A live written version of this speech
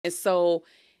And so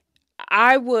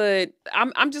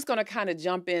I'm just going to kind of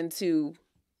jump into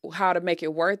how to make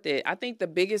it worth it. I think the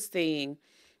biggest thing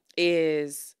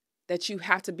is that you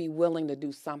have to be willing to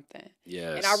do something. And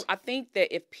Yes. I think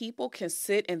that if people can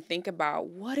sit and think about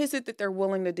what is it that they're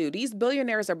willing to do, these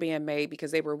billionaires are being made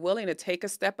because they were willing to take a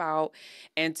step out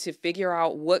and to figure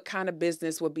out what kind of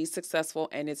business would be successful,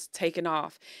 and it's taken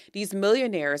off. These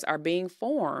millionaires are being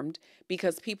formed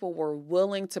because people were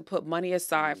willing to put money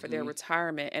aside for their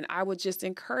retirement. And I would just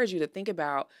encourage you to think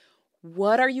about,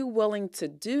 what are you willing to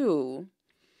do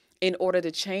in order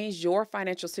to change your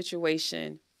financial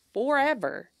situation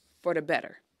forever for the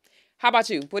better? How about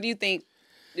you? What do you think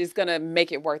is going to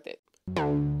make it worth it?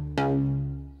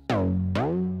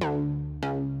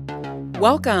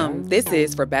 Welcome. This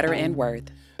is For Better and Worth,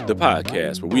 The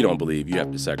podcast where we don't believe you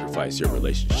have to sacrifice your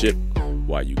relationship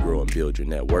while you grow and build your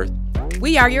net worth.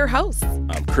 We are your hosts.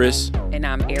 I'm Chris. And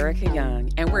I'm Ericka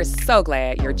Young. And we're so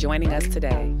glad you're joining us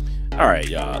today. All right,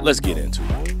 y'all, let's get into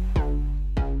it.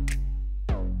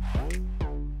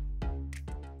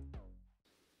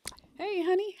 Hey,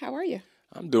 honey, how are you?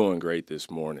 I'm doing great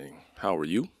this morning. How are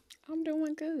you? I'm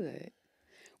doing good.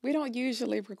 We don't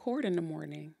usually record in the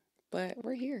morning, but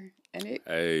we're here. And it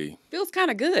feels kind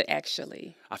of good,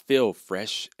 actually. I feel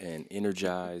fresh and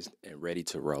energized and ready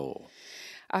to roll.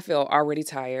 I feel already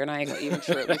tired, and I ain't gonna even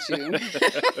trip with you.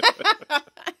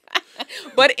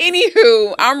 But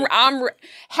anywho, I'm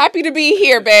happy to be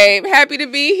here, babe. Happy to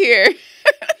be here.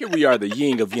 Here we are, the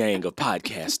yin of yang of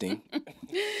podcasting.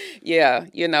 Yeah,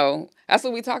 that's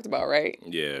what we talked about, right?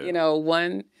 Yeah.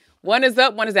 One is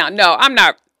up, one is down. No, I'm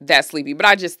not that sleepy, but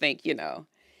I just think,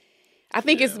 I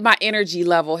think it's my energy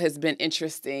level has been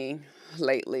interesting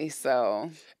lately. So.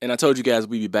 And I told you guys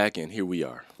we'd be back, and here we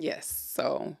are. Yes.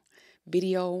 So,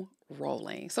 video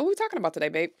rolling. So, what are we talking about today,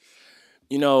 babe?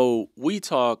 We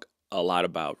talk a lot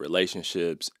about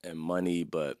relationships and money,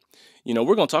 but,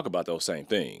 we're going to talk about those same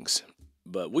things.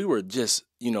 But we were just,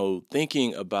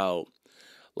 thinking about,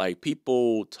 like,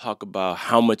 people talk about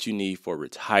how much you need for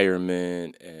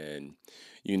retirement and,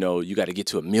 you got to get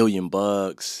to $1 million.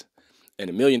 And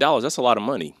 $1 million, that's a lot of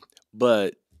money.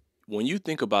 But when you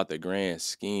think about the grand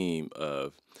scheme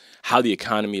of how the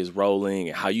economy is rolling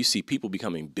and how you see people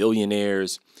becoming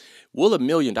billionaires, will $1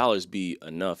 million be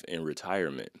enough in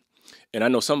retirement? And I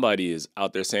know somebody is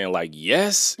out there saying, like,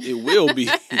 yes, it will be.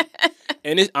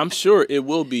 And I'm sure it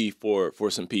will be for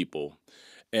some people.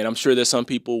 And I'm sure there's some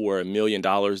people where $1 million,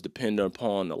 depending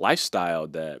upon the lifestyle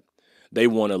that they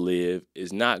want to live,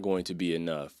 is not going to be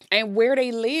enough. And where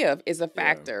they live is a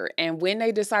factor. Yeah. And when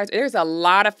they decide, there's a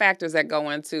lot of factors that go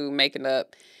into making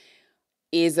up,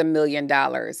 is $1 million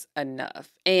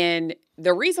enough? And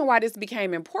the reason why this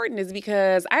became important is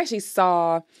because I actually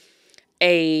saw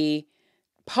a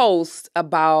post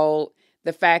about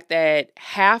the fact that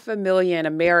 500,000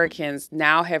 Americans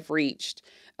now have reached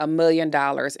 $1 million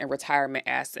in retirement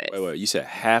assets. Wait, you said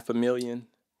 500,000?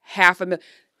 500,000.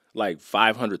 Like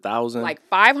 500,000? Like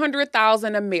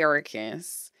 500,000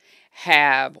 Americans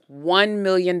have $1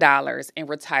 million in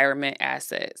retirement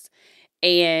assets.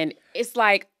 And it's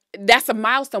like, that's a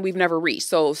milestone we've never reached.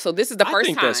 So this is the first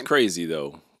time. I think that's crazy,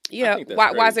 though. Yeah.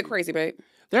 Why is it crazy, babe?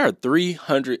 There are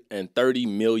 330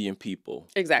 million people.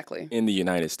 Exactly. In the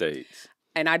United States.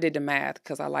 And I did the math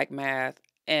because I like math.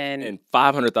 And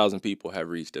 500,000 people have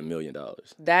reached $1 million.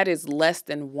 That is less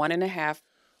than 1.5%.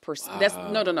 Wow. That's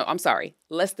no. I'm sorry.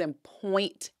 Less than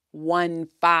 0.15%.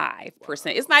 Wow.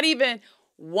 It's not even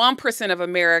 1% of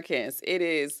Americans. It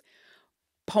is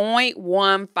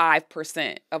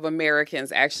 0.15% of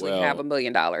Americans actually have $1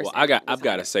 million. Well, I've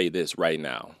got to say this right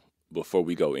now before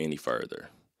we go any further.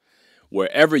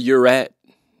 Wherever you're at,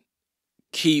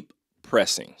 keep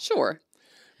pressing. Sure.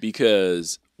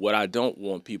 Because what I don't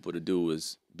want people to do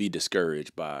is be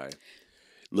discouraged by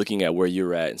looking at where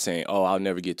you're at and saying, oh, I'll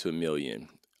never get to $1 million.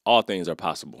 All things are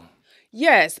possible.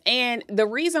 Yes. And the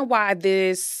reason why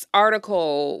this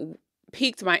article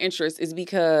piqued my interest is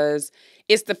because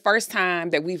it's the first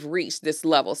time that we've reached this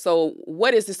level. So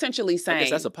what is essentially saying... I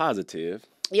guess that's a positive.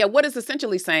 Yeah, what it's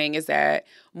essentially saying is that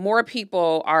more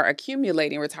people are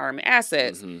accumulating retirement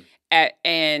assets. Mm-hmm.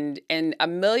 And $1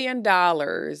 million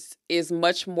is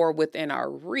much more within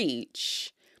our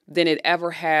reach than it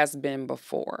ever has been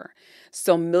before.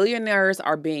 So millionaires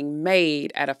are being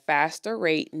made at a faster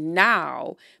rate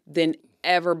now than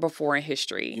ever before in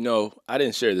history. I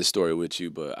didn't share this story with you,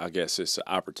 but I guess it's an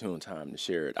opportune time to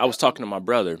share it. I was talking to my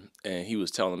brother, and he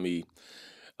was telling me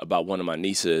about one of my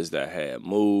nieces that had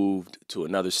moved to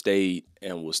another state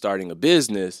and was starting a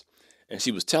business. And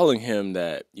she was telling him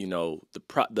that,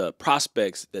 the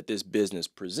prospects that this business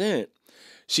present,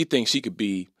 she thinks she could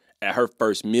be at her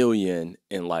first million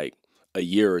in like a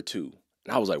year or two.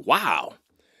 And I was like, wow.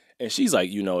 And she's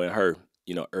like, in her,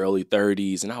 early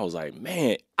 30s. And I was like,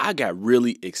 man, I got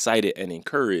really excited and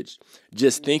encouraged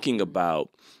just thinking about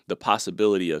the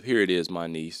possibility of, here it is, my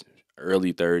niece,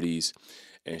 early 30s,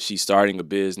 and she's starting a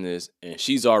business, and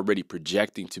she's already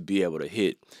projecting to be able to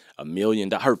hit $1 million.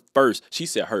 She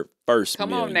said her first Come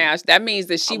million. on now. That means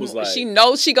that she like,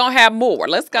 knows she gonna have more.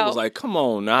 Let's go. I was like, come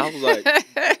on now. I was like,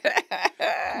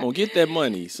 come on, get that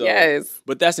money. So, yes.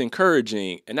 But that's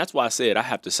encouraging. And that's why I said I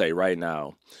have to say right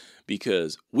now,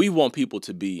 because we want people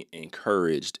to be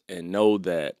encouraged and know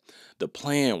that the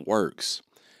plan works.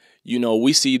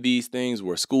 We see these things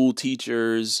where school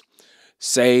teachers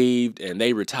saved and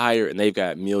they retire and they've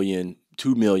got $2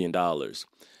 million.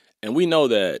 And we know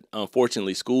that,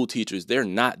 unfortunately, school teachers, they're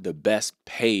not the best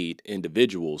paid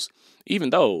individuals,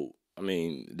 even though,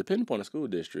 depending upon the school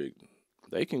district,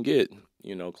 they can get,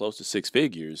 close to six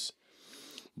figures.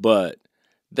 But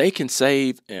they can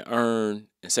save and earn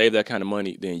and save that kind of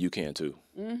money, then you can too.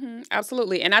 Mm-hmm,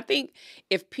 absolutely. And I think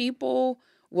if people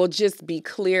will just be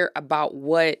clear about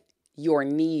what your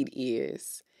need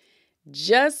is,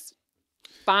 just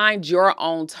find your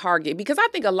own target. Because I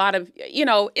think a lot of,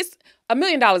 it's $1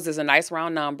 million is a nice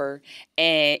round number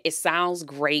and it sounds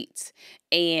great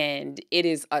and it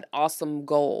is an awesome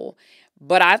goal.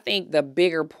 But I think the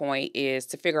bigger point is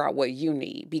to figure out what you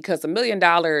need, because $1 million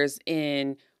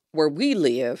in where we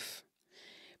live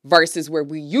versus where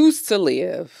we used to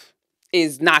live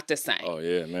is not the same. Oh,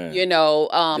 yeah, man.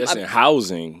 Just in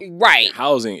housing. Right. In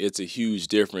housing, it's a huge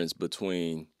difference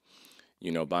between,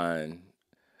 buying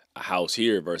a house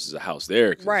here versus a house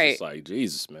there. Right. It's like,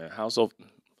 Jesus, man,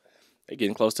 they're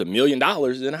getting close to $1 million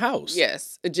in a house.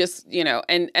 Yes. Just,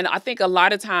 and I think a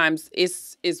lot of times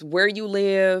it's where you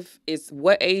live, it's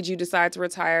what age you decide to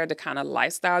retire, the kind of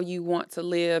lifestyle you want to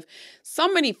live. So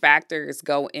many factors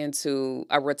go into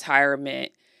a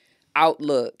retirement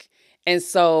outlook. And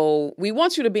so we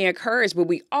want you to be encouraged, but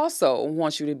we also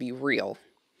want you to be real.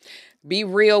 Be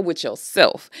real with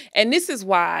yourself. And this is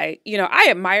why, I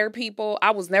admire people.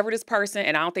 I was never this person,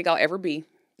 and I don't think I'll ever be,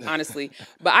 honestly.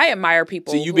 But I admire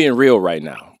people. See, you being real right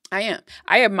now. I am.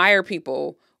 I admire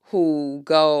people who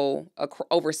go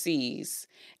overseas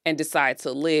and decide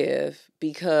to live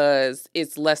because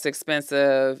it's less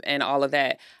expensive and all of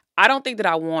that. I don't think that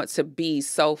I want to be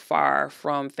so far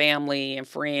from family and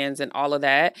friends and all of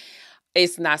that.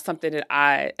 It's not something that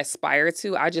I aspire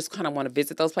to. I just kind of want to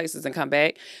visit those places and come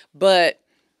back. But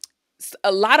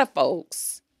a lot of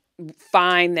folks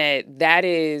find that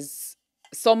is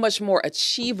so much more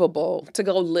achievable to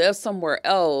go live somewhere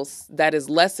else that is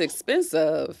less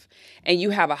expensive and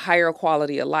you have a higher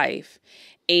quality of life.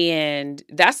 And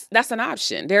that's an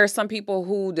option. There are some people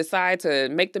who decide to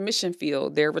make the mission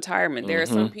field their retirement. There are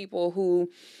some people who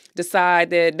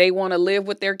decide that they want to live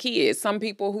with their kids. Some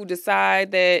people who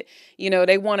decide that,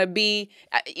 they want to be,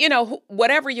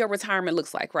 whatever your retirement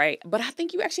looks like, right? But I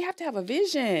think you actually have to have a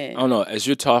vision. I don't know. As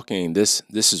you're talking, this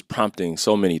is prompting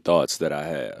so many thoughts that I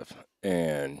have.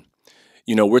 And,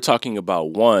 we're talking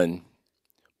about, one,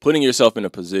 putting yourself in a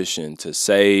position to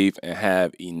save and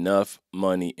have enough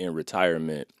money in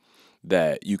retirement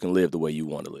that you can live the way you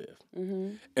want to live.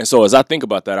 Mm-hmm. And so as I think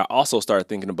about that, I also started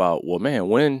thinking about, well, man,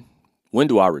 when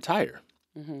do I retire?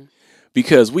 Mm-hmm.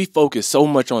 Because we focus so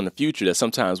much on the future that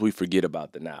sometimes we forget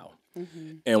about the now.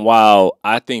 Mm-hmm. And while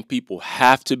I think people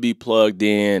have to be plugged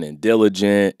in and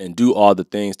diligent and do all the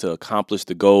things to accomplish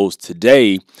the goals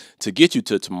today to get you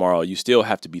to tomorrow, you still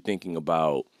have to be thinking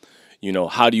about,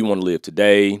 how do you want to live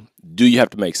today? Do you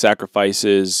have to make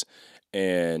sacrifices?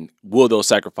 And will those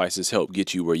sacrifices help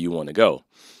get you where you want to go?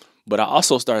 But I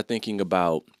also started thinking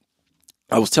about,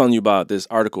 I was telling you about this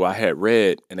article I had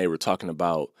read, and they were talking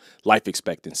about life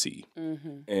expectancy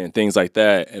and things like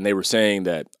that. And they were saying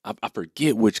that, I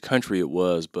forget which country it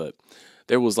was, but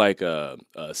there was like a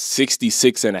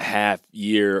 66 and a half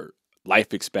year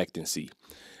life expectancy.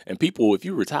 And people, if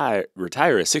you retire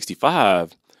at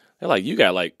 65, they're like, you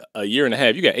got like a year and a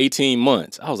half, you got 18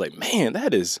 months. I was like, man,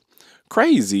 that is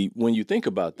crazy when you think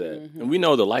about that. And we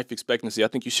know the life expectancy, I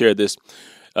think you shared this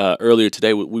earlier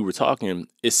today, we were talking,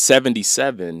 is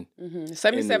 77.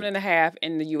 77 and a half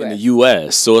in the U.S. In the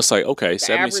U.S. So it's like, okay, the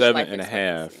 77 and a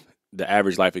half, the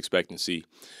average life expectancy.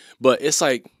 But it's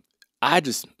like, I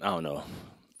don't know.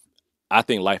 I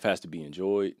think life has to be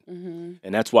enjoyed. And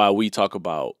that's why we talk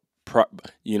about,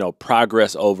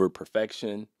 progress over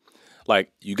perfection.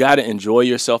 Like, you got to enjoy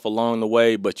yourself along the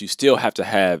way, but you still have to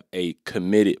have a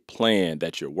committed plan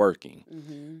that you're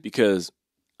working. Because,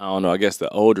 I don't know, I guess the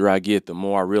older I get, the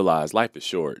more I realize life is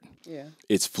short. Yeah.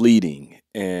 It's fleeting.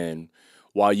 And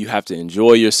while you have to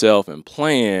enjoy yourself and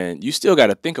plan, you still got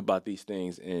to think about these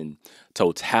things in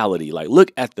totality. Like,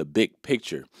 look at the big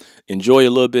picture. Enjoy a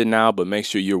little bit now, but make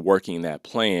sure you're working that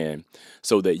plan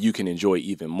so that you can enjoy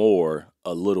even more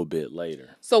a little bit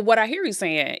later. So what I hear you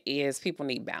saying is people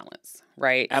need balance,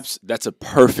 right? That's a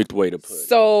perfect way to put it.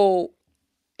 So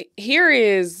here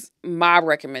is my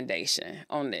recommendation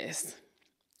on this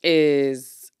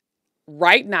is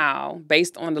right now,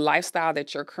 based on the lifestyle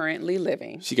that you're currently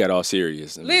living. She got all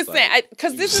serious. Listen,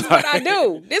 because this is what I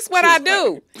do. This is what I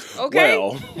do. Okay.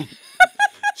 Well,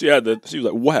 she was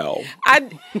like, wow.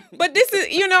 But this is,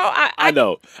 I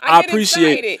know. I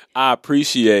appreciate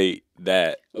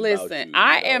that. Listen,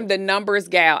 I am the numbers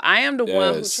gal. I am the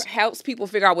one who helps people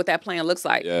figure out what that plan looks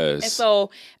like. Yes. And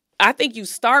so I think you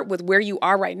start with where you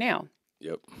are right now.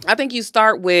 Yep. I think you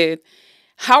start with,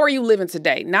 how are you living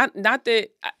today? Not that,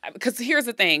 because here's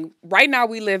the thing. Right now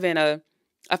we live in a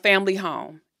family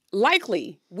home.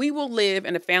 Likely we will live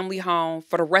in a family home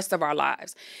for the rest of our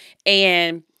lives,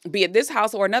 and be it this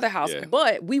house or another house,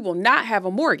 but we will not have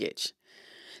a mortgage.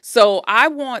 So I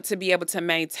want to be able to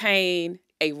maintain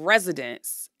a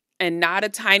residence and not a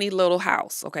tiny little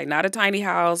house. Okay. Not a tiny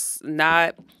house,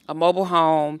 not a mobile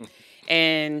home.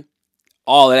 And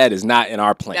all of that is not in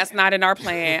our plan. That's not in our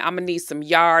plan. I'm going to need some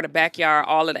yard, a backyard,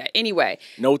 all of that. Anyway.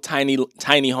 No tiny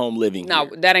home living No,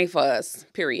 here. That ain't for us,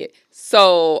 period.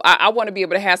 So I want to be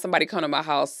able to have somebody come to my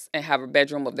house and have a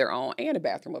bedroom of their own and a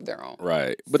bathroom of their own.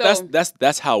 Right. But that's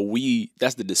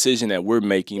the decision that we're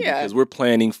making because we're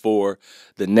planning for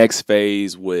the next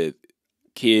phase with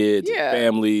kids, and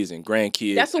families, and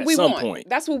grandkids. That's what we want. Point.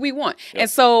 That's what we want. Yep. And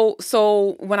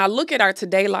so when I look at our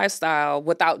today lifestyle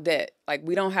without debt, like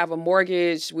we don't have a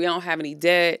mortgage, we don't have any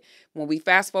debt. When we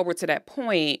fast forward to that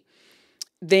point,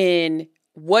 then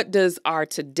what does our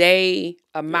today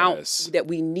amount that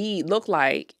we need look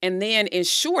like? And then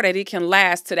ensure that it can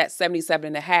last to that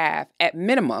 77.5 at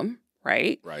minimum,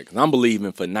 right? Right. Because I'm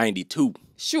believing for 92.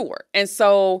 Sure. And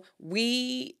so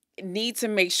we need to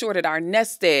make sure that our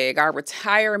nest egg, our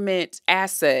retirement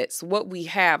assets, what we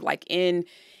have, like in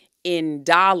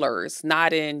dollars,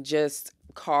 not in just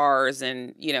cars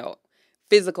and,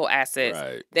 physical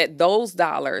assets, that those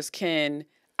dollars can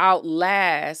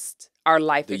outlast our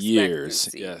life expectancy. Years,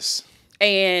 yes.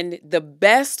 And the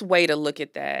best way to look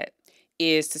at that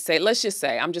is to say, let's just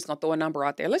say, I'm just going to throw a number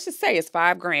out there. Let's just say it's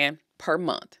 $5,000 per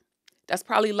month. That's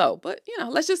probably low, but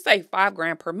let's just say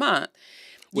 $5,000 per month.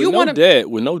 With no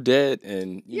debt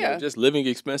and just living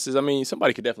expenses, I mean,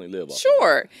 somebody could definitely live off.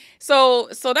 Sure. So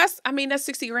that's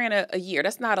 $60,000 a year.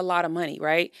 That's not a lot of money,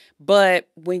 right? But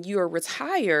when you're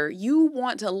retired, you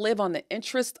want to live on the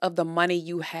interest of the money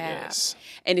you have. Yes.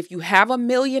 And if you have $1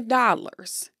 million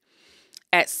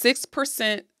at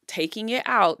 6%, taking it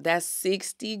out, that's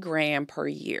 $60,000 per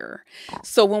year.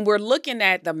 So when we're looking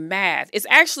at the math, it's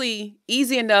actually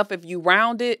easy enough if you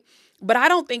round it. But I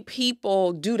don't think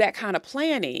people do that kind of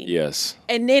planning. Yes.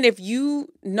 And then if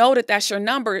you know that that's your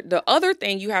number, the other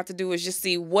thing you have to do is just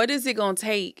see, what is it going to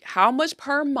take? How much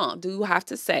per month do you have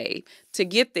to save to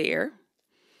get there?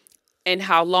 And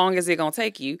how long is it going to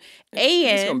take you? And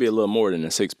it's going to be a little more than the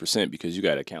 6% because you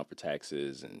got to account for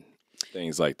taxes and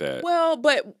things like that. Well,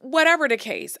 but whatever the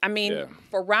case, I mean,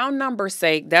 for round number's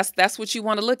sake, that's what you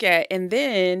want to look at. And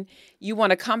then you want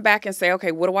to come back and say,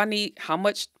 okay, what do I need? How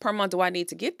much per month do I need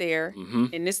to get there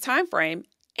in this time frame?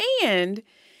 And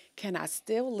can I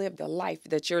still live the life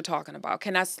that you're talking about?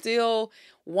 Can I still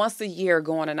once a year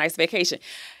go on a nice vacation?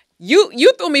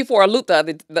 You threw me for a loop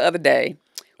the other day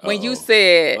when you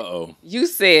said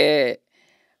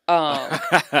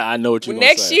I know what you're going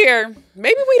to say. Next year,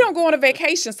 maybe we don't go on a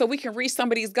vacation so we can reach some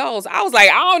of these goals. I was like,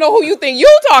 I don't know who you think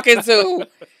you talking to,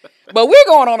 but we're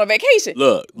going on a vacation.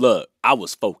 Look, I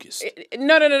was focused.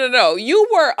 No. You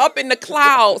were up in the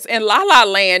clouds in La La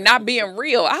Land, not being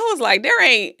real. I was like, there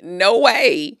ain't no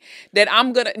way that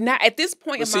I'm going to, not at this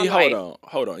point in my life.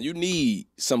 Hold on. You need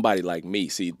somebody like me.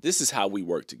 See, this is how we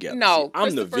work together. No, see,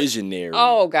 I'm the visionary.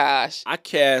 Oh, gosh. I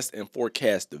cast and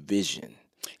forecast the vision.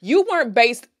 You weren't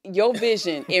based your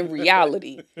vision in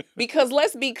reality because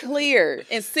let's be clear,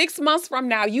 in 6 months from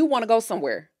now, you want to go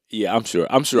somewhere. Yeah,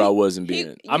 I'm sure I wasn't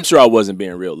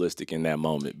being realistic in that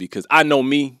moment because I know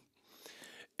me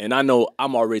and I know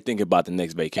I'm already thinking about the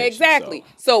next vacation. Exactly.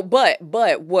 So but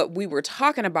what we were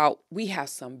talking about, we have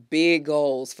some big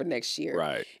goals for next year.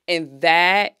 Right. And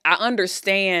that I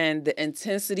understand the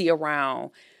intensity around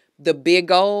the big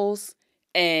goals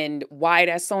and why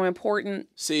that's so important.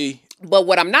 See, but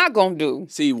what I'm not going to do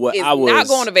is not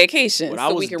go on a vacation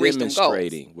so we can reach them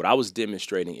goals. What I was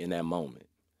demonstrating in that moment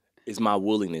is my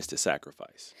willingness to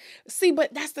sacrifice. See,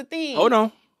 but that's the thing.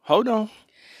 Hold on.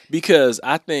 Because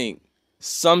I think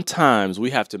sometimes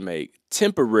we have to make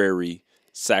temporary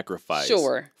sacrifice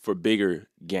Sure. for bigger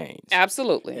gains.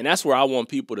 Absolutely. And that's where I want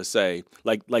people to say,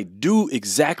 like do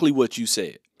exactly what you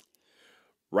said.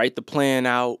 Write the plan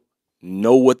out,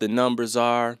 know what the numbers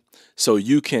are, so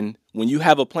you can, when you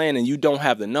have a plan and you don't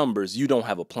have the numbers, you don't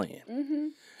have a plan. Mm-hmm.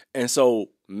 And so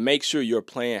make sure your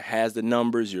plan has the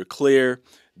numbers, you're clear.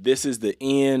 This is the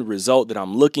end result that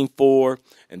I'm looking for,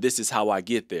 and this is how I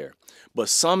get there. But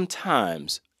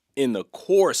sometimes in the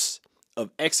course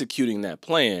of executing that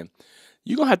plan,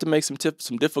 you're going to have to make some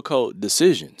difficult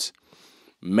decisions.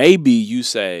 Maybe you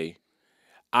say,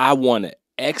 I want to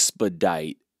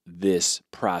expedite this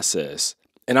process,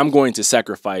 and I'm going to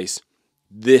sacrifice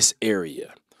this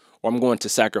area, or I'm going to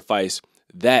sacrifice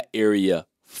that area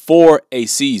for a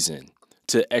season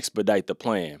to expedite the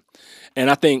plan. And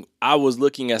I think I was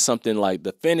looking at something like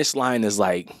the finish line is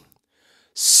like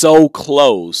so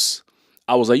close.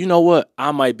 I was like, you know what?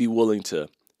 I might be willing to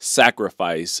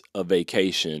sacrifice a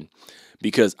vacation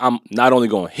because I'm not only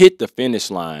going to hit the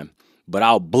finish line, but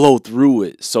I'll blow through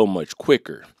it so much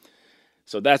quicker.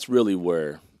 So that's really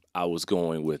where I was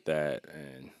going with that.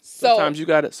 And sometimes you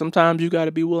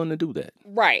gotta be willing to do that.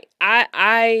 Right.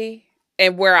 I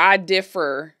and where I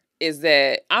differ is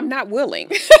that I'm not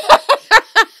willing.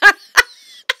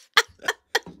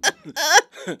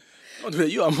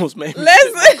 You almost made me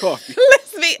sip my coffee.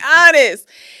 Let's be honest.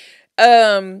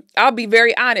 I'll be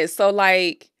very honest. So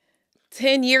like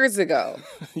 10 years ago.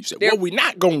 You said, what we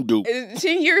not gonna do?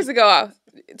 10 years ago,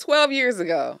 12 years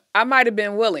ago, I might have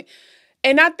been willing.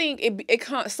 And I think it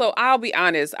comes, so I'll be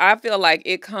honest, I feel like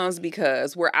it comes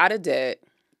because we're out of debt.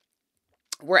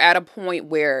 We're at a point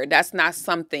where that's not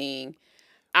something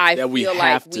we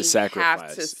have to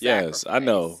sacrifice. Yes, I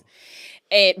know.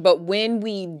 But when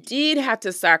we did have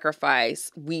to sacrifice,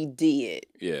 we did.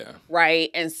 Yeah. Right?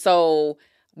 And so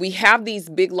we have these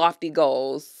big lofty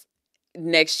goals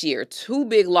next year, 2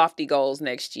 big lofty goals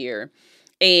next year.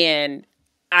 And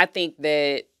I think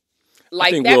that I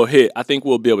think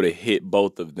we'll be able to hit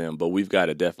both of them, but we've got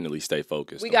to definitely stay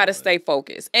focused. We got to stay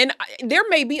focused. And there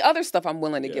may be other stuff I'm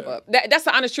willing to give up. That's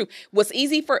the honest truth. What's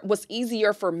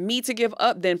easier for me to give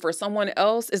up than for someone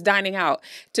else is dining out.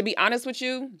 To be honest with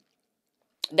you,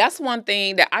 that's one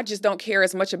thing that I just don't care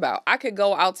as much about. I could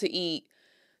go out to eat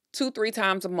 2-3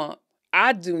 times a month.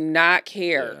 I do not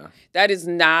care. Yeah. That is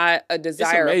not a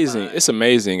desire. It's amazing. It's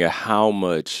amazing at how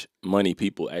much money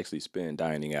people actually spend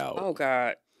dining out. Oh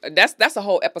God. That's a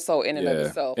whole episode in and of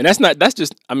itself. And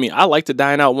I like to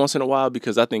dine out once in a while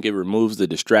because I think it removes the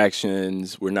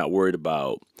distractions. We're not worried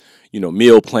about,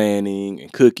 meal planning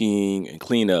and cooking and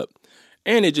cleanup.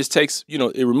 And it just takes,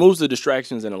 it removes the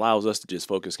distractions and allows us to just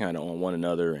focus kind of on one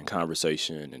another and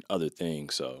conversation and other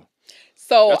things. So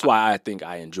that's why I think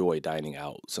I enjoy dining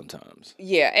out sometimes.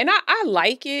 Yeah. And I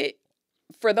like it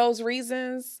for those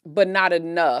reasons, but not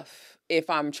enough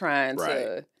if I'm trying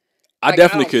to. I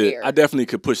definitely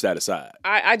could push that aside.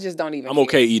 I just don't even I'm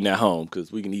okay eating at home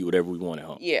because we can eat whatever we want at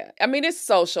home. Yeah. I mean, it's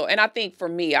social. And I think for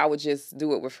me, I would just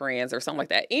do it with friends or something like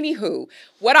that. Anywho,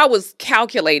 what I was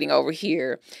calculating over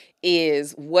here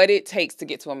is what it takes to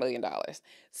get to $1 million.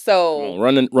 So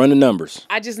run the numbers.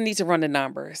 I just need to run the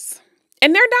numbers.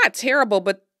 And they're not terrible,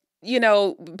 but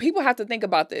people have to think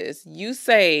about this. You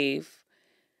save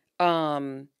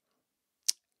 $1,000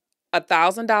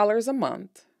 a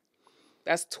month.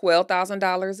 That's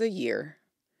 $12,000 a year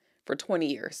for 20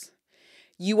 years.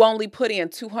 You only put in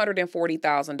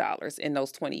 $240,000 in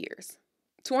those 20 years.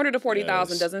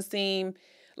 $240,000 doesn't seem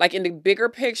like, in the bigger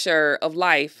picture of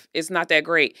life, it's not that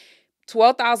great.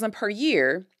 $12,000 per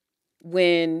year,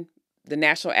 when the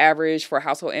national average for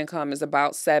household income is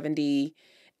about 70,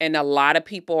 and a lot of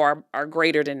people are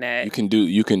greater than that. You can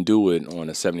do it on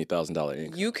a $70,000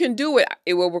 income. You can do it.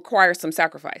 It will require some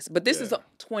sacrifice. But this is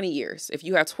 20 years. If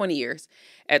you have 20 years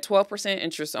at 12%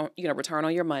 interest on, return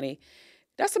on your money,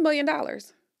 that's $1 million.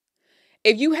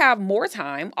 If you have more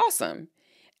time, awesome.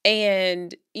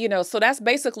 And, so that's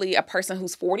basically a person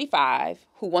who's 45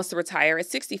 who wants to retire at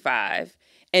 65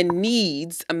 and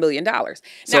needs $1 million.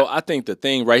 So I think the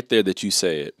thing right there that you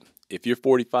said, if you're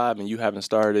 45 and you haven't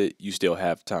started, you still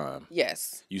have time.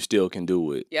 Yes. You still can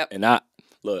do it. Yep. And I'm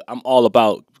all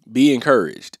about be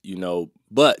encouraged,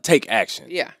 but take action.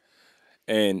 Yeah.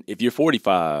 And if you're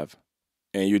 45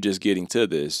 and you're just getting to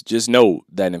this, just know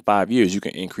that in 5 years you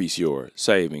can increase your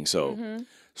savings. So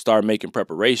start making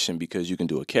preparation because you can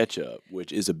do a catch up,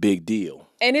 which is a big deal.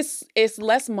 And it's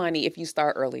less money if you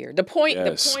start earlier. The point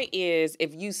is,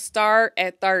 if you start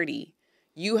at 30,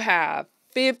 you have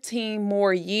 15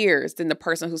 more years than the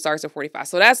person who starts at 45.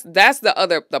 So that's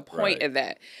the point of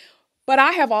that. But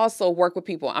I have also worked with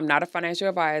people. I'm not a financial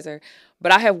advisor,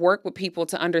 But I have worked with people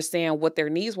to understand what their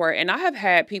needs were. And I have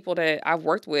had people that I've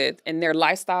worked with and their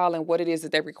lifestyle and what it is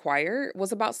that they require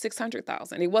was about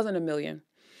 600,000. It wasn't a million.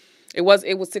 It was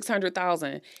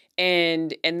 600,000,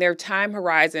 and their time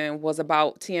horizon was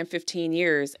about 10, 15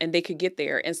 years, and they could get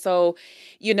there. And so,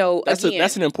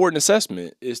 that's an important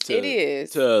assessment, is it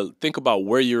is to think about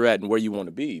where you're at and where you want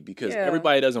to be, because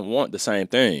everybody doesn't want the same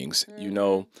things.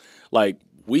 Like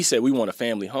we said, we want a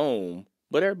family home,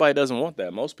 but everybody doesn't want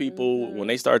that. Most people, when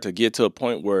they start to get to a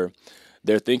point where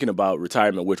they're thinking about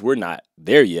retirement, which we're not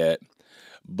there yet,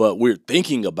 but we're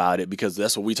thinking about it because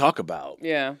that's what we talk about.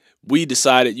 Yeah. We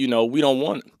decided, we don't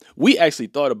want it. We actually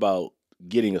thought about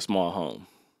getting a small home.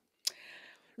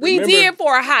 We did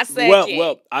for a hot second.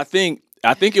 Well, I think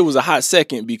it was a hot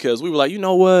second because we were like, you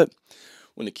know what?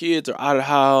 When the kids are out of the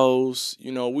house,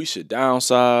 we should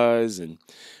downsize. And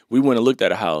we went and looked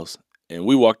at a house, and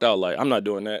we walked out like, I'm not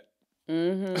doing that.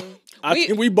 I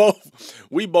think we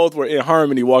both were in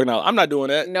harmony walking out. I'm not doing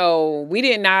that. No, we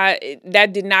did not.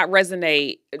 That did not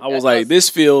resonate. I was like, this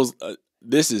feels.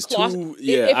 This is too.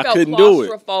 Yeah, it I felt couldn't do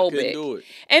it. I couldn't do it.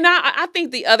 And I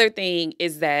think the other thing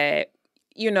is that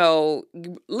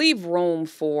leave room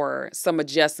for some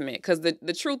adjustment, because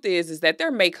the truth is that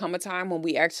there may come a time when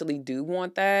we actually do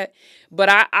want that. But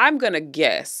I'm gonna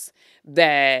guess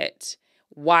that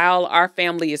while our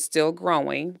family is still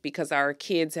growing, because our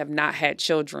kids have not had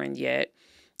children yet,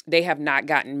 they have not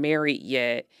gotten married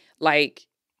yet, like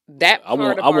that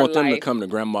part I want them life, to come to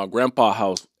grandpa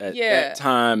house at that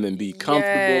time and be comfortable.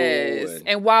 Yes.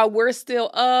 And while we're still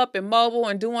up and mobile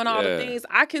and doing all the things,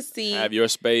 I could see have your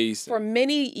space for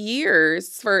many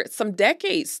years, for some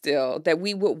decades still, that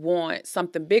we would want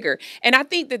something bigger. And I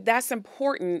think that that's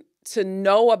important to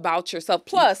know about yourself.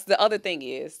 Plus, the other thing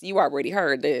is, you already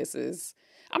heard this, is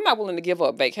I'm not willing to give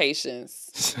up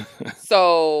vacations.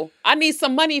 So I need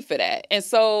some money for that. And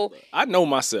so I know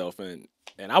myself, and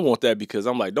I want that, because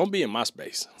I'm like, don't be in my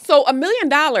space. So $1 million.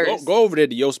 Go over there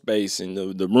to your space and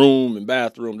the room and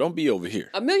bathroom. Don't be over here.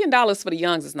 $1 million for the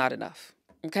youngs is not enough.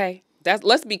 Okay?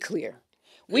 Let's be clear.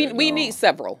 We need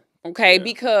several. Okay?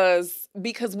 Yeah.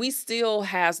 Because we still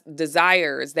have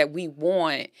desires that we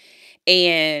want,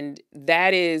 and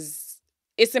that is,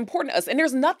 it's important to us. And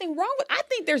there's nothing wrong with, I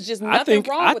think there's just nothing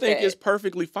wrong with that. I think it's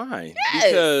perfectly fine. Yes.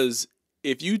 Because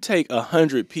if you take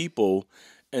 100 people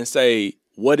and say,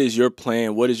 what is your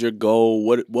plan? What is your goal?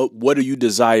 What do you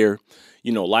desire,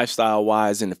 lifestyle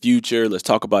wise in the future? Let's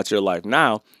talk about your life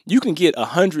now. You can get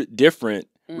 100 different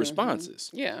responses.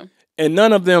 Yeah. And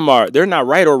none of them they're not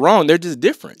right or wrong. They're just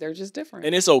different. They're just different.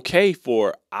 And it's okay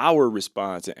for our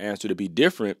response and answer to be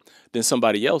different than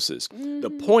somebody else's. The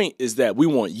point is that we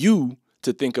want you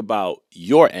to think about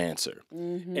your answer.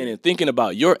 And in thinking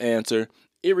about your answer,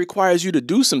 it requires you to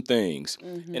do some things.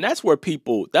 And that's where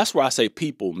I say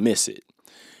people miss it,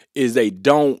 is they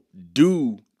don't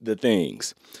do the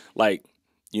things. Like,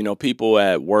 people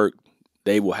at work,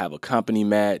 they will have a company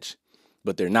match,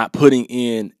 but they're not putting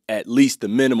in at least the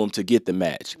minimum to get the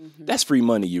match. That's free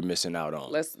money you're missing out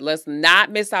on. Let's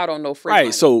not miss out on no free money.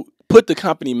 Right, so put the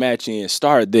company match in,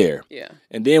 start there. Yeah.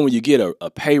 And then when you get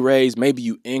a pay raise, maybe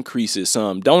you increase it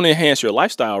some. Don't enhance your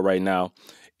lifestyle right now.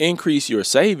 Increase your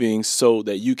savings so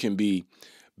that you can be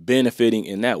benefiting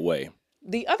in that way.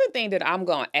 The other thing that I'm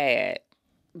going to add,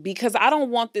 because I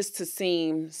don't want this to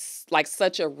seem like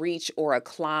such a reach or a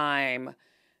climb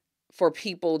for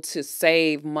people to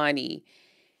save money.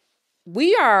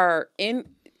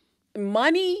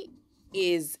 Money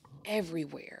is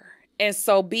everywhere. And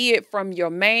so be it from your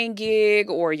main gig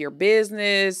or your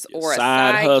business or a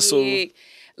side hustle gig,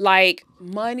 like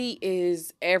money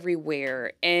is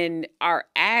everywhere. And our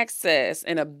access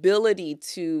and ability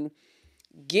to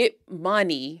get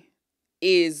money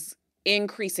is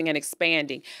increasing and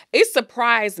expanding. It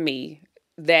surprised me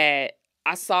that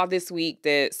I saw this week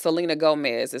that Selena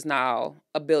Gomez is now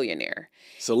a billionaire.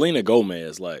 Selena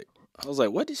Gomez, I was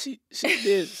like, what did she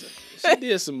did? She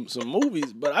did some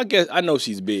movies, but I know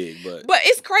she's big, but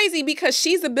it's crazy because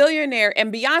she's a billionaire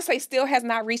and Beyonce still has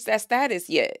not reached that status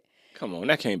yet. Come on,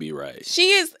 that can't be right.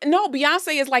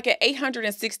 Beyonce is like at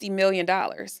 $860 million.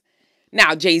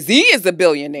 Now Jay-Z is a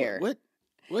billionaire.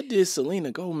 What did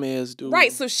Selena Gomez do?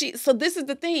 Right, so this is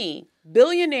the thing.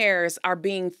 Billionaires are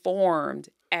being formed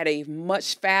at a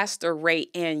much faster rate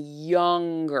and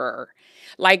younger.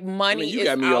 Like money you is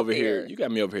got me out over there. here. You got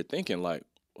me over here thinking like,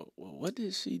 what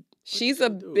did she? She's a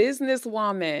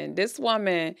businesswoman. This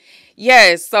woman,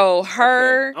 yes. So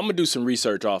her, I'm gonna do some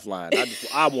research offline.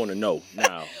 I want to know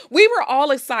now. we were all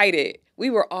excited. We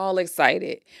were all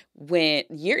excited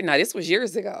now this was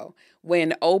years ago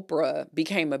when Oprah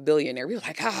became a billionaire. We were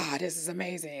like, this is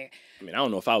amazing. I mean, I don't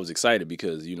know if I was excited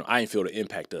because I didn't feel the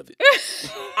impact of it.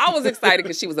 I was excited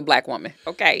because she was a black woman.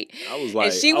 Okay, I was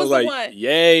like, and she was the one.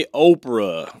 Yay,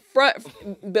 Oprah!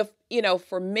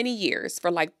 For many years,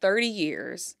 for like 30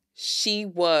 years, she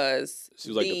was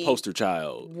like the poster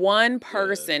child. One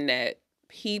person that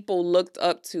people looked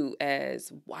up to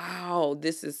as, wow,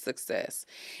 this is success.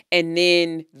 And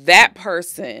then that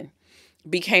person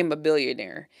became a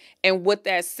billionaire. And what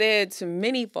that said to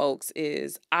many folks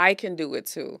is, I can do it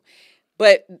too.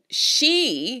 But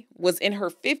she was in her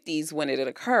 50s when it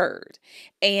occurred.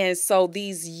 And so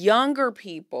these younger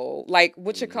people, like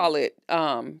what you call it,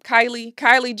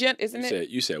 Kylie Jenner, isn't it?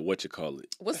 You said what you call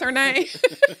it. What's her name?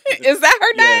 Is that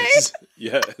her name?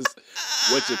 Yes.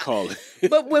 What you call it.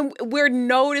 But when we're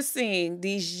noticing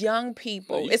these young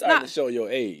people, it's not to show your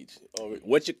age.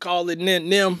 What you call it in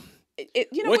them?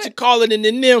 What you call it in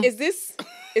them? Is this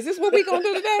what we gonna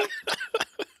do today?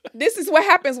 This is what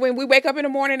happens when we wake up in the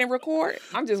morning and record.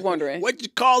 I'm just wondering. What you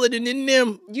call it in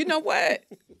them? You know what?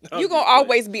 You're going to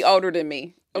always be older than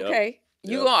me, okay?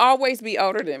 You're going to always be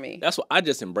older than me. That's why I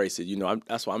just embrace it.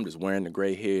 That's why I'm just wearing the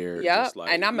gray hair. Yeah,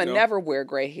 and I'm going to never wear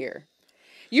gray hair.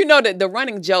 You know that the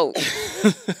running joke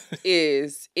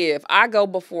is if I go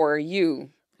before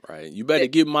you. Right. You better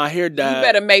get my hair dyed. You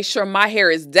better make sure my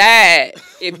hair is dyed.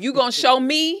 If you going to show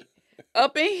me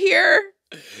up in here.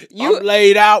 I'm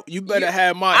laid out. You better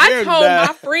have my hair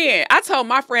dyed. I told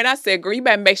my friend, I said, girl, you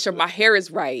better make sure my hair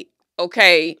is right.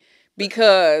 Okay.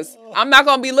 Because I'm not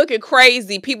going to be looking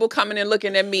crazy. People coming and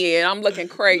looking at me and I'm looking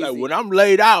crazy. Like when I'm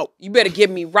laid out. You better get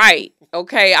me right.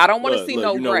 Okay. I don't want to see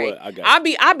no gray.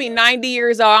 I'll be 90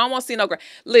 years old. I don't want to see no gray.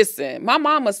 Listen, my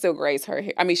mama still grays her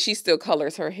hair. I mean, she still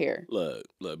colors her hair. Look,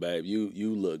 babe,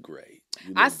 you look great.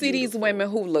 I see these women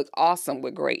who look awesome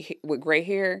with gray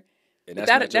hair.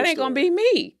 That ain't gonna be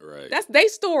me. Right. That's their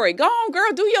story. Go on,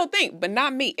 girl, do your thing, but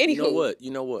not me. Anywho,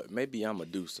 you know what? Maybe I'm gonna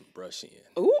do some brushing.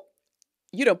 Ooh,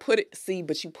 you don't put it. See,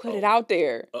 but you put it out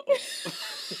there. Uh-oh.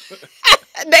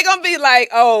 They gonna be like,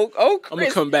 oh, Chris, I'm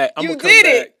gonna come back. I'm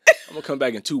gonna come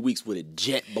back in 2 weeks with a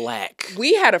jet black.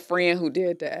 We had a friend who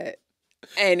did that,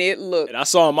 and it looked. And I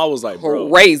saw him. I was like, bro,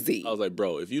 crazy. I was like,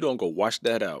 bro, if you don't go wash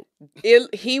that out,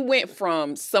 he went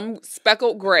from some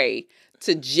speckled gray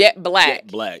to jet black.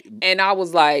 And I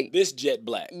was like, this jet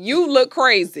black. You look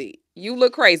crazy.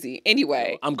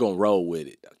 Anyway. I'm going to roll with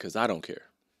it because I don't care.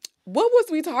 What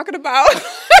was we talking about?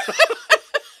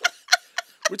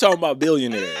 We're talking about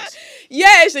billionaires.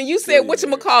 Yes, and you said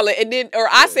whatchamacallit, and then, or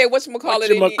I said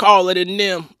whatchamacallit. Whatchamacallit in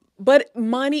them. But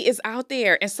money is out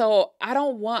there. And so I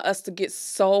don't want us to get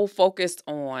so focused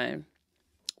on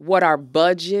what our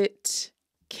budget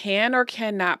can or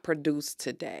cannot produce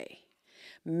today.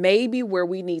 Maybe where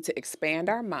we need to expand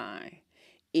our mind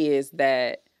is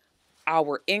that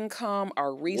our income,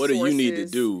 our resources. What do you need to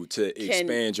do to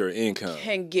expand your income?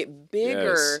 Can get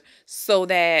bigger so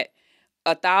that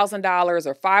 $1,000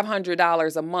 or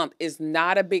 $500 a month is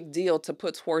not a big deal to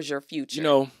put towards your future.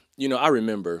 You know, I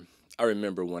remember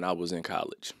when I was in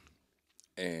college,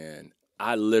 and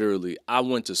I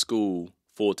went to school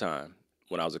full time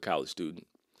when I was a college student,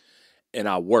 and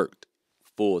I worked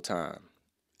full time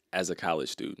as a college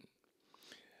student.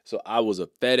 So I was a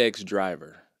FedEx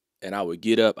driver, and I would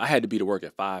get up. I had to be to work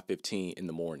at 5:15 in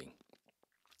the morning,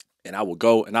 and I would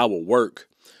go and I would work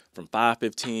from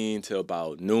 5:15 till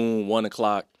about noon, 1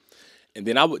 o'clock, and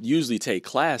then I would usually take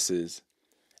classes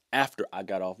after I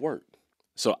got off work.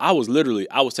 So I was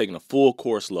taking a full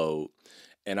course load,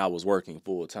 and I was working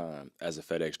full time as a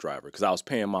FedEx driver because I was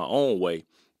paying my own way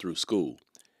through school.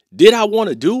 Did I want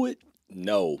to do it?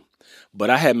 No. But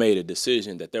I had made a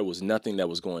decision that there was nothing that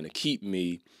was going to keep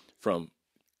me from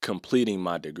completing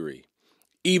my degree,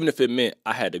 even if it meant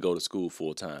I had to go to school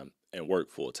full time and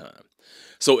work full time.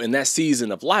 So in that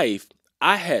season of life,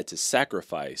 I had to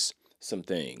sacrifice some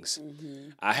things.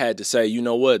 Mm-hmm. I had to say, you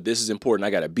know what, this is important.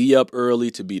 I got to be up early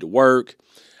to be to work.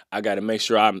 I got to make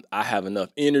sure I have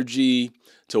enough energy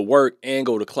to work and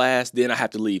go to class. Then I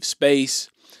have to leave space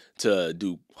to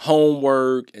do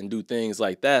homework and do things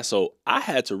like that. So I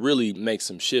had to really make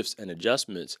some shifts and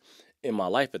adjustments in my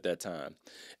life at that time.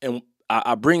 And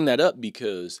I bring that up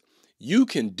because you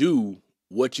can do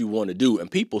what you want to do, and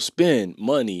people spend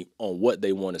money on what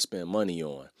they want to spend money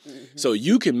on. Mm-hmm. So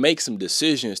you can make some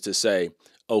decisions to say,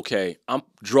 okay, I'm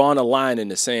drawing a line in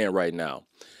the sand right now.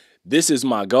 This is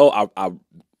my goal. I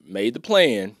made the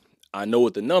plan. I know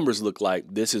what the numbers look like.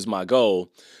 This is my goal.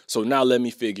 So now let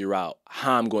me figure out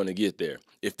how I'm going to get there.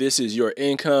 If this is your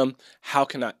income, how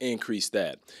can I increase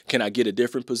that? Can I get a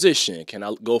different position? Can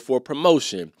I go for a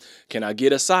promotion? Can I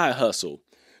get a side hustle?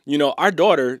 You know, our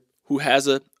daughter, who has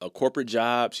a corporate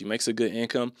job, she makes a good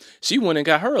income, she went and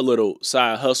got her a little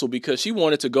side hustle because she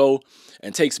wanted to go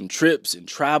and take some trips and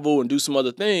travel and do some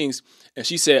other things. And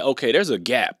she said, okay, there's a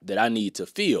gap that I need to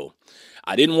fill.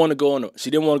 She didn't want to go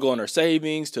on her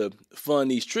savings to fund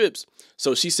these trips.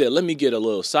 So she said, let me get a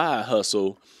little side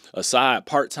hustle, a side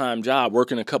part-time job,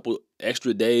 working a couple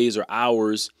extra days or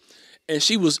hours. And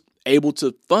she was able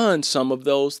to fund some of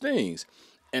those things.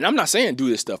 And I'm not saying do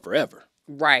this stuff forever.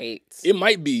 Right. It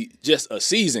might be just a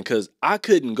season, because I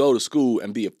couldn't go to school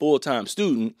and be a full-time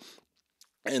student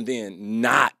and then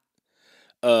not.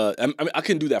 I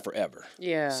couldn't do that forever.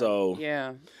 Yeah. So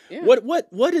yeah.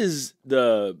 What is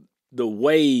the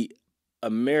way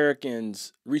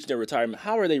Americans reach their retirement?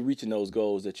 How are they reaching those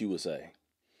goals that you would say?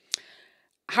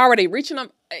 How are they reaching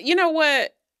them? You know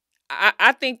what?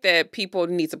 I think that people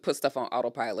need to put stuff on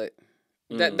autopilot.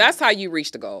 That's how you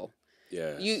reach the goal.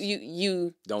 Yeah.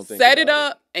 You don't think set it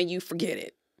about up and you forget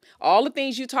it. All the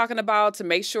things you're talking about to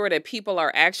make sure that people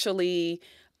are actually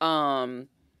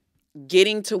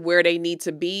getting to where they need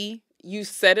to be, you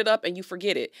set it up and you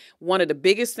forget it. One of the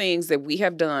biggest things that we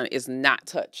have done is not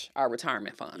touch our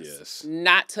retirement funds. Yes.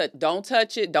 Don't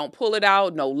touch it. Don't pull it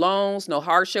out. No loans, no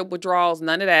hardship withdrawals,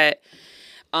 none of that.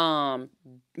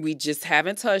 We just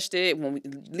haven't touched it. When we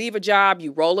leave a job,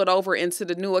 you roll it over into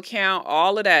the new account,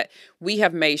 all of that. We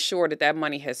have made sure that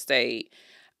money has stayed.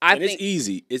 I think it's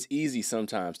easy. It's easy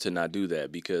sometimes to not do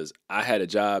that, because I had a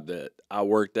job that I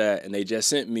worked at and they just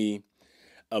sent me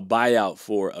a buyout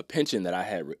for a pension that I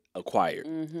had acquired.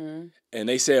 Mm-hmm. And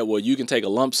they said, well, you can take a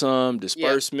lump sum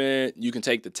disbursement. You can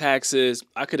take the taxes.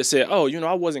 I could have said, oh,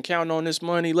 I wasn't counting on this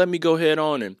money. Let me go ahead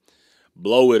on and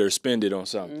blow it or spend it on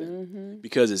something,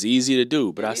 because it's easy to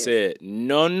do. But I said,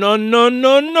 no.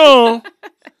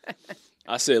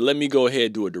 I said, let me go ahead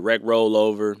and do a direct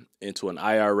rollover into an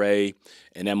IRA,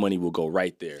 and that money will go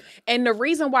right there. And the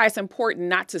reason why it's important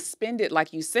not to spend it,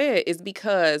 like you said, is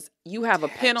because you have a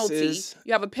penalty.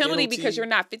 You have a penalty because you're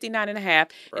not 59 and a half.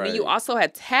 Right. And then you also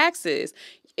had taxes.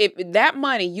 If that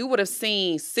money, you would have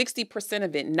seen 60%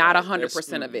 of it, not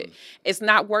 100% of it. It's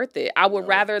not worth it. I would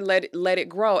rather let it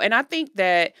grow. And I think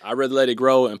that I'd rather let it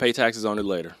grow and pay taxes on it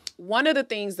later. One of the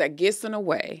things that gets in the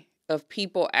way of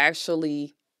people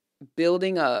actually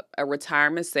building up a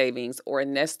retirement savings or a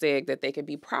nest egg that they can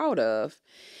be proud of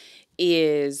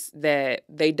is that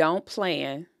they don't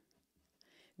plan.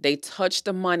 They touch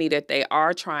the money that they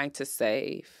are trying to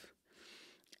save,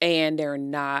 and they're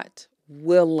not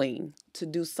willing to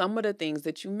do some of the things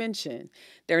that you mentioned.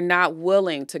 They're not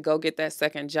willing to go get that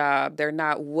second job. They're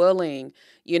not willing,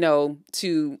 to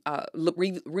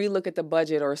relook at the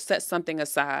budget or set something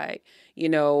aside,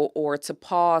 or to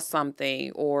pause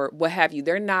something or what have you.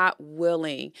 They're not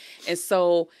willing. And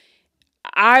so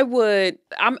I'm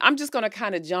just going to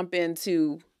kind of jump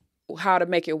into how to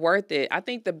make it worth it. I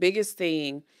think the biggest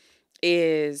thing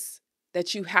is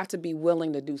that you have to be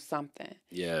willing to do something.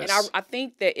 Yes. And I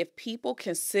think that if people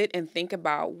can sit and think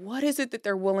about what is it that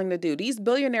they're willing to do, these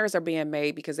billionaires are being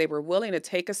made because they were willing to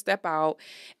take a step out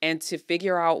and to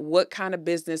figure out what kind of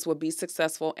business would be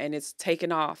successful, and it's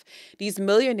taken off. These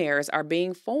millionaires are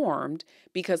being formed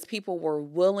because people were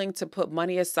willing to put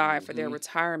money aside for their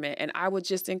retirement. And I would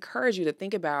just encourage you to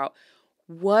think about,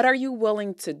 what are you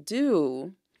willing to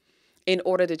do in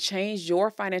order to change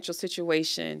your financial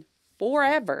situation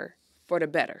forever for the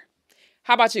better?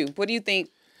 How about you? What do you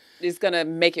think is going to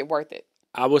make it worth it?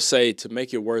 I would say, to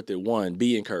make it worth it, one,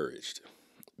 be encouraged,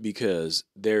 because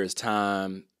there is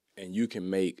time and you can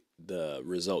make the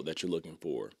result that you're looking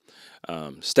for.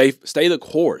 Stay the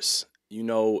course,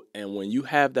 and when you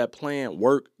have that plan,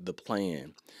 work the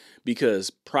plan, because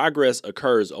progress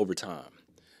occurs over time.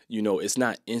 It's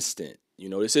not instant.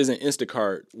 This isn't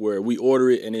Instacart where we order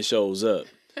it and it shows up.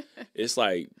 It's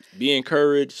like, be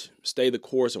encouraged, stay the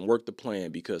course, and work the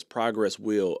plan, because progress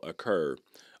will occur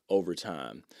over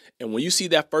time. And when you see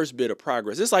that first bit of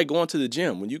progress, it's like going to the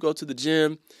gym. When you go to the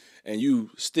gym and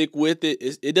you stick with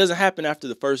it, it doesn't happen after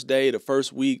the first day, the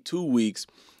first week, 2 weeks.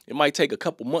 It might take a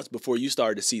couple months before you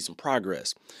start to see some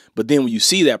progress. But then when you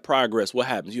see that progress, what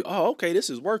happens? Okay, this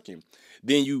is working.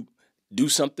 Then you do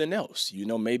something else.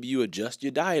 Maybe you adjust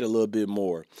your diet a little bit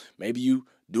more. Maybe you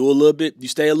do a little bit, you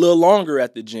stay a little longer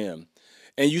at the gym,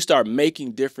 and you start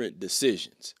making different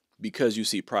decisions because you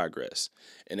see progress.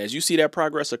 And as you see that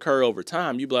progress occur over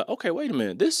time, you be like, okay, wait a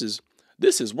minute, this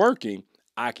is working.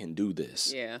 I can do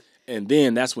this. Yeah. And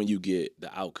then that's when you get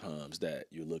the outcomes that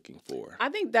you're looking for. I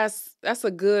think that's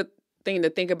a good thing to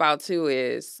think about too,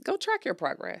 is go track your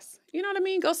progress. You know what I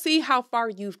mean? Go see how far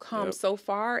you've come so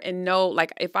far and know,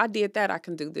 like, if I did that, I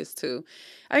can do this too.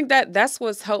 I think that's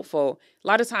what's helpful. A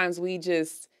lot of times we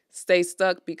just stay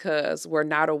stuck because we're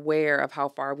not aware of how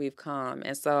far we've come.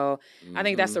 And so I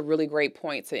think that's a really great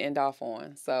point to end off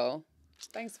on. So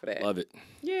thanks for that. Love it.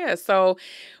 Yeah. So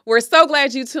we're so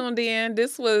glad you tuned in.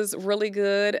 This was really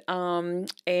good.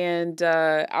 And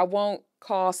I won't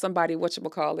call somebody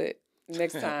whatchamacallit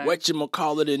next time.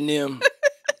 Whatchamacallit in them.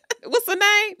 What's the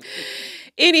name?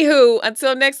 Anywho,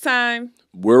 until next time.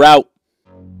 We're out.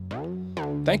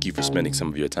 Thank you for spending some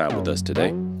of your time with us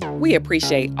today. We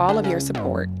appreciate all of your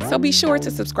support. So be sure to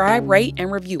subscribe, rate,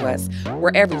 and review us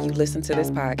wherever you listen to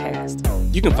this podcast.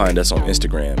 You can find us on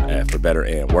Instagram at For Better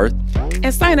and Worth.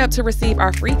 And sign up to receive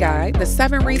our free guide, The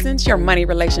 7 Reasons Your Money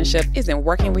Relationship Isn't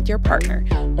Working with Your Partner,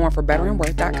 on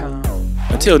forbetterandworth.com.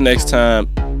 Until next time,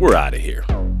 we're out of here.